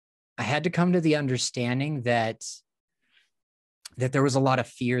I had to come to the understanding that there was a lot of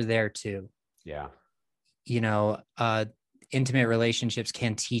fear there too. Yeah. You know, intimate relationships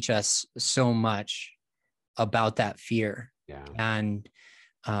can teach us so much about that fear. Yeah. And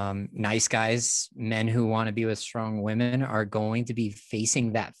nice guys, men who want to be with strong women, are going to be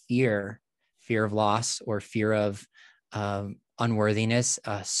facing that fear of loss or fear of unworthiness.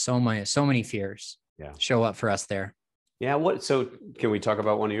 So many fears Yeah. show up for us there. Yeah. So can we talk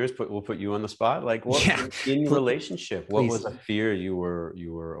about one of yours? We'll put you on the spot. Like, what Yeah, in relationship, what please. was a fear you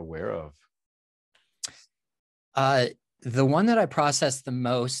were aware of? Uh, the one that I process the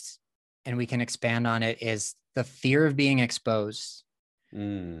most, and we can expand on it, is the fear of being exposed.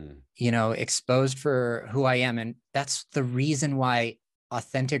 Mm. You know, exposed for who I am. And that's the reason why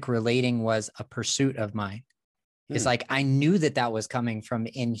authentic relating was a pursuit of mine. It's Mm. like I knew that was coming from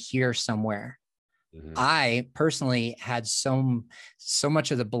in here somewhere. Mm-hmm. I personally had so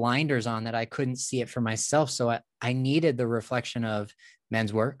much of the blinders on that I couldn't see it for myself. So I needed the reflection of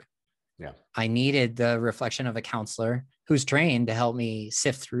men's work. Yeah. I needed the reflection of a counselor who's trained to help me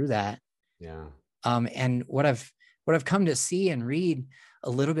sift through that. Yeah. And what I've come to see and read a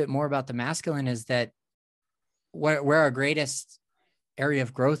little bit more about the masculine is that where our greatest area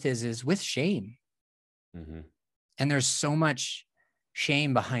of growth is with shame. Mm-hmm. And there's so much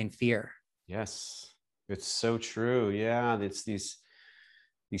shame behind fear. Yes. It's so true. Yeah. It's these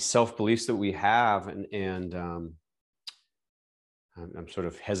self-beliefs that we have. And I'm sort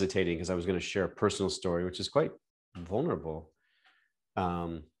of hesitating because I was going to share a personal story, which is quite vulnerable.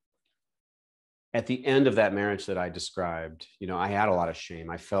 Um, at the end of that marriage that I described, I had a lot of shame.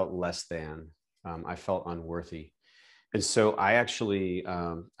 I felt less than, I felt unworthy. And so I actually,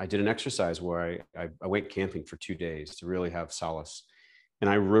 I did an exercise where I went camping for 2 days to really have solace. And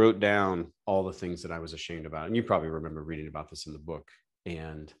I wrote down all the things that I was ashamed about. And you probably remember reading about this in the book.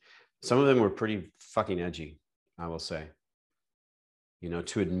 And some of them were pretty fucking edgy, I will say,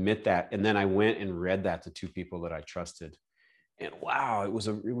 to admit that. And then I went and read that to two people that I trusted. And wow, it was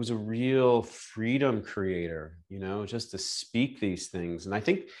a real freedom creator, just to speak these things. And I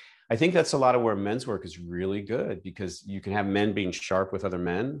think that's a lot of where men's work is really good, because you can have men being sharp with other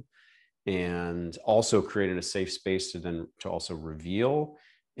men and also creating a safe space to also reveal.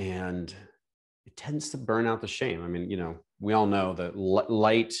 And it tends to burn out the shame. I mean, we all know that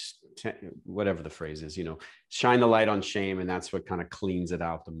light, whatever the phrase is, shine the light on shame. And that's what kind of cleans it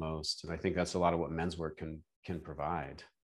out the most. And I think that's a lot of what men's work can provide.